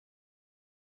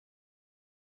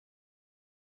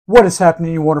What is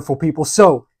happening, you wonderful people?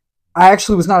 So, I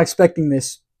actually was not expecting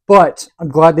this, but I'm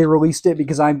glad they released it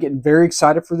because I'm getting very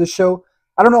excited for this show.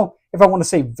 I don't know if I want to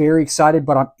say very excited,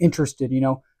 but I'm interested,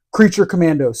 Creature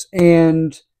Commandos.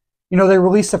 And, they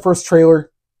released the first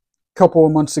trailer a couple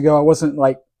of months ago. I wasn't,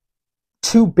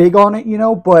 too big on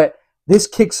it, but this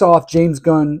kicks off James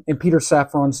Gunn and Peter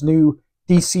Safran's new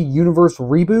DC Universe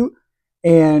reboot.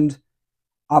 And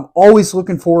I'm always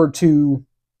looking forward to,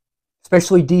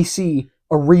 especially DC,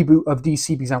 a reboot of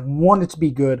DC because I want it to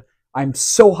be good. I'm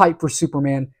so hyped for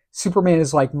Superman. Superman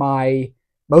is like my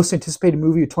most anticipated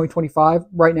movie of 2025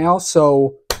 right now.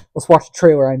 So let's watch the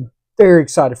trailer. I'm very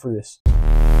excited for this.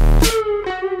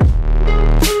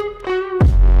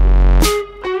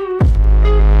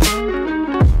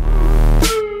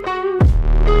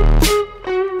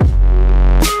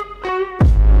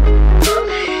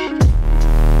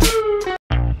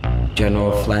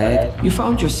 General Flagg, you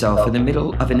found yourself in the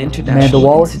middle of an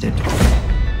international incident.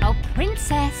 Oh,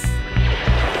 princess.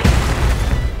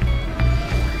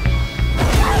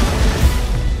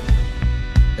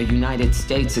 The United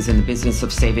States is in the business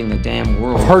of saving the damn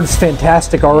world. I've heard it's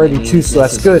fantastic already too, so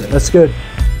that's good. That's good.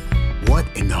 What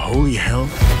in the holy hell?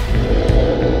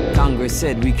 Congress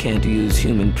said we can't use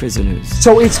human prisoners.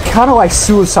 So it's kind of like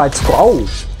Suicide Squad.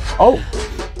 Oh.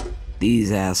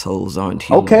 These assholes aren't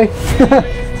human. Okay.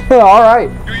 All right.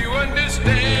 Do you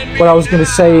understand me? What I was going to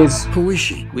say is... Who is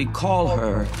she? We call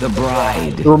her the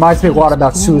Bride. It reminds me a lot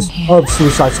about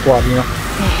Suicide Squad,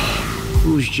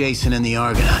 Who's Jason and the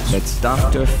Argonauts? That's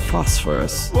Dr.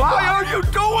 Phosphorus. Why are you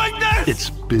doing this? It's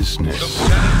business.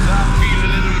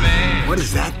 What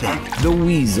is that thing? The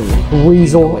Weasel.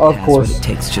 Weasel, of course. What it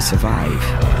takes to survive.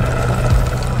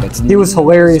 He was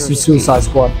hilarious in Suicide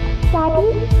Squad.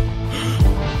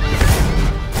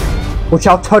 Which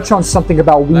I'll touch on something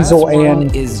about Weasel and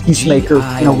Peacemaker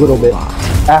in a little bit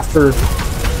after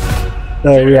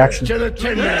the reaction.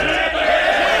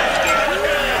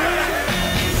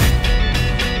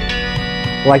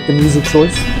 Like the music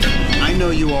choice? I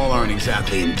know you all aren't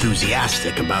exactly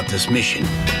enthusiastic about this mission.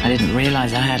 I didn't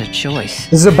realize I had a choice.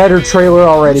 This is a better trailer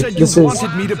already. This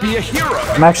wanted me to be a hero.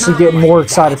 I'm actually getting more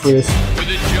excited for this.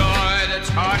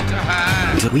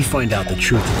 Until we find out the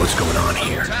truth of what's going on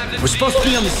here. We're supposed to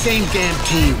be on the same damn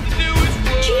team.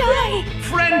 G.I.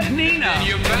 Friend Nina.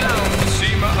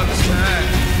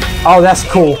 Oh, that's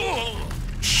cool.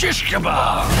 Shish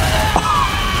kebab.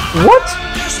 What?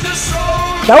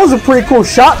 That was a pretty cool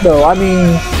shot, though. I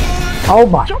mean, oh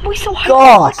my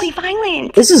gosh.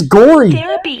 Violent. This is gory.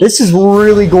 Therapy. This is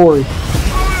really gory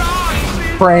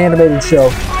for an animated show.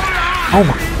 Oh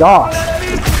my gosh.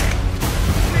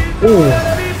 Ooh.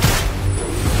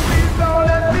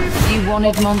 You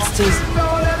wanted monsters.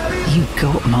 You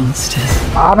got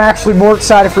monsters. I'm actually more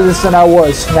excited for this than I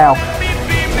was now.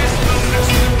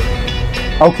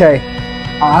 Okay.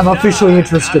 I'm officially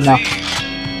interested now.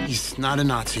 He's not a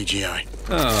Nazi, G.I.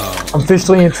 I'm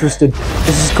officially interested.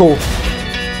 This is cool.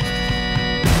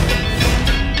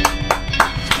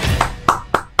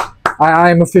 I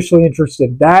am officially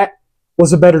interested. That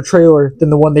was a better trailer than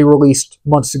the one they released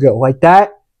months ago. Like,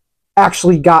 that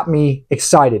actually got me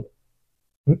excited.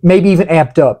 Maybe even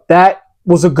amped up. That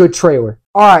was a good trailer.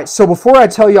 Alright, so before I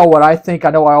tell y'all what I think, I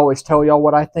know I always tell y'all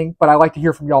what I think, but I like to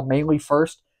hear from y'all mainly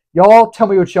first. Y'all tell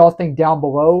me what y'all think down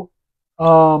below.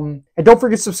 And don't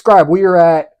forget to subscribe. We are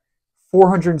at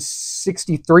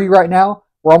 463 right now.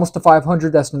 We're almost to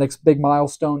 500. That's the next big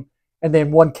milestone. And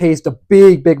then 1K is the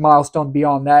big, big milestone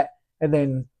beyond that. And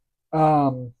then,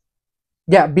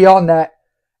 yeah, beyond that.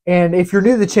 And if you're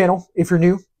new to the channel, if you're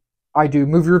new, I do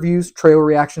movie reviews, trailer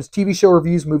reactions, TV show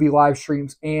reviews, movie live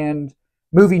streams, and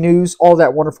movie news, all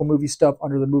that wonderful movie stuff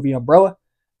under the movie umbrella.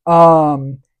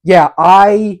 Yeah,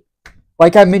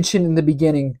 like I mentioned in the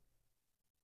beginning,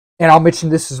 and I'll mention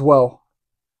this as well,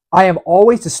 I am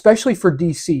always, especially for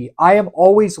DC, I am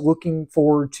always looking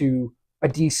forward to a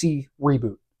DC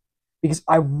reboot because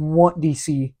I want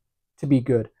DC to be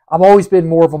good. I've always been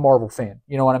more of a Marvel fan,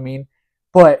 you know what I mean?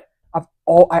 But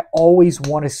I always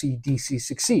want to see DC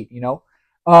succeed,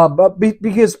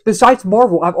 because besides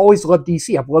Marvel, I've always loved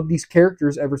DC. I've loved these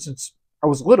characters ever since I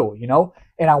was little,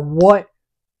 and I want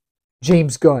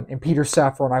James Gunn and Peter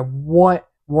Safran. I want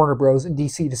Warner Bros. And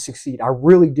DC to succeed. I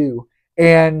really do.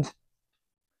 And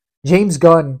James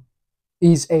Gunn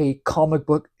is a comic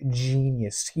book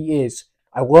genius. He is.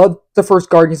 I love the first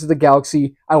Guardians of the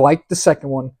Galaxy. I liked the second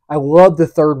one. I love the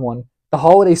third one. The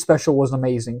holiday special was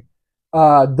amazing.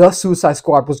 The Suicide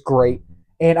Squad was great.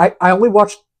 And I only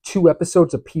watched 2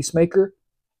 episodes of Peacemaker,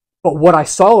 but what I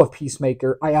saw of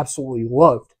Peacemaker, I absolutely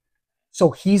loved.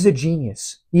 So he's a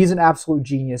genius. He's an absolute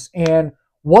genius. And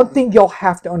one thing y'all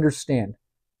have to understand,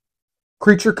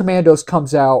 Creature Commandos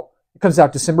comes out. It comes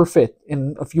out December 5th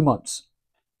in a few months.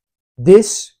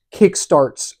 This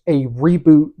kickstarts a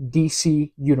reboot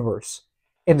DC universe.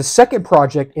 And the second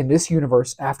project in this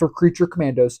universe after Creature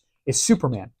Commandos is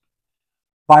Superman.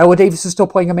 Viola Davis is still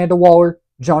playing Amanda Waller.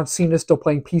 John Cena is still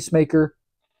playing Peacemaker.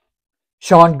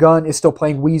 Sean Gunn is still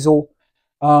playing Weasel.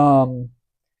 And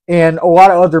a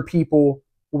lot of other people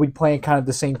will be playing kind of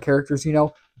the same characters, you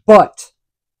know. But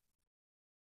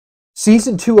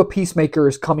Season 2 of Peacemaker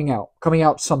is coming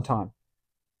out sometime.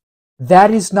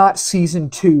 That is not Season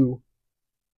 2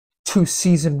 to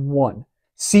Season 1.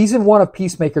 Season 1 of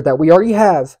Peacemaker that we already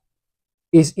have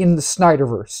is in the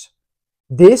Snyderverse.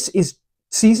 This is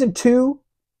Season 2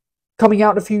 coming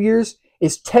out in a few years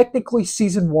is technically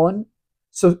Season 1.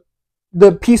 So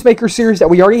the Peacemaker series that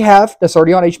we already have, that's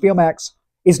already on HBO Max,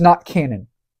 is not canon.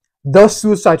 The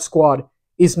Suicide Squad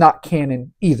is not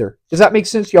canon either. Does that make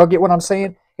sense? Y'all get what I'm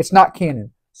saying? It's not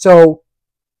canon. So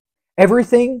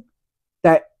everything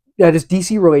that is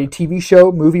DC related, TV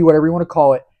show, movie, whatever you want to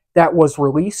call it, that was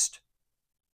released,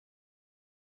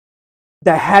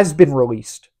 that has been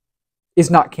released,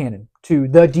 is not canon to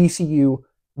the DCU,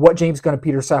 what James Gunn and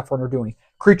Peter Safran are doing.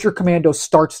 Creature Commando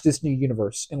starts this new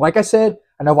universe. And like I said,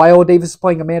 I know Viola Davis is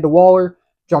playing Amanda Waller.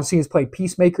 John Cena is playing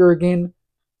Peacemaker again.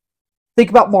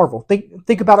 Think about Marvel.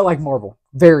 Think about it like Marvel.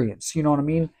 Variants, you know what I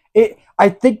mean? I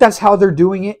think that's how they're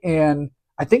doing it, and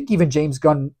I think even James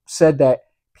Gunn said that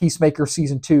Peacemaker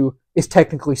Season 2 is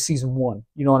technically Season 1.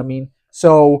 You know what I mean?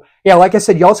 So, yeah, like I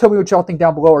said, y'all tell me what y'all think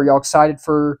down below. Are y'all excited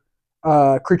for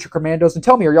Creature Commandos? And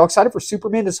tell me, are y'all excited for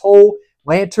Superman? This whole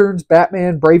Lanterns,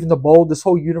 Batman, Brave and the Bold, this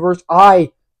whole universe?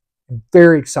 I am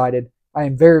very excited. I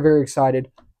am very, very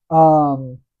excited.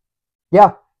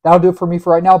 Yeah, that'll do it for me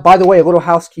for right now. By the way, a little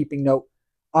housekeeping note.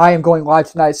 I am going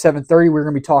live tonight at 7:30. We're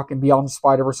going to be talking Beyond the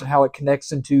Spider-Verse and how it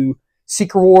connects into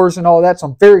Secret Wars and all that. So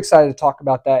I'm very excited to talk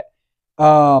about that.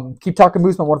 Keep talking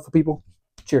moves, my wonderful people.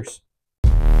 Cheers.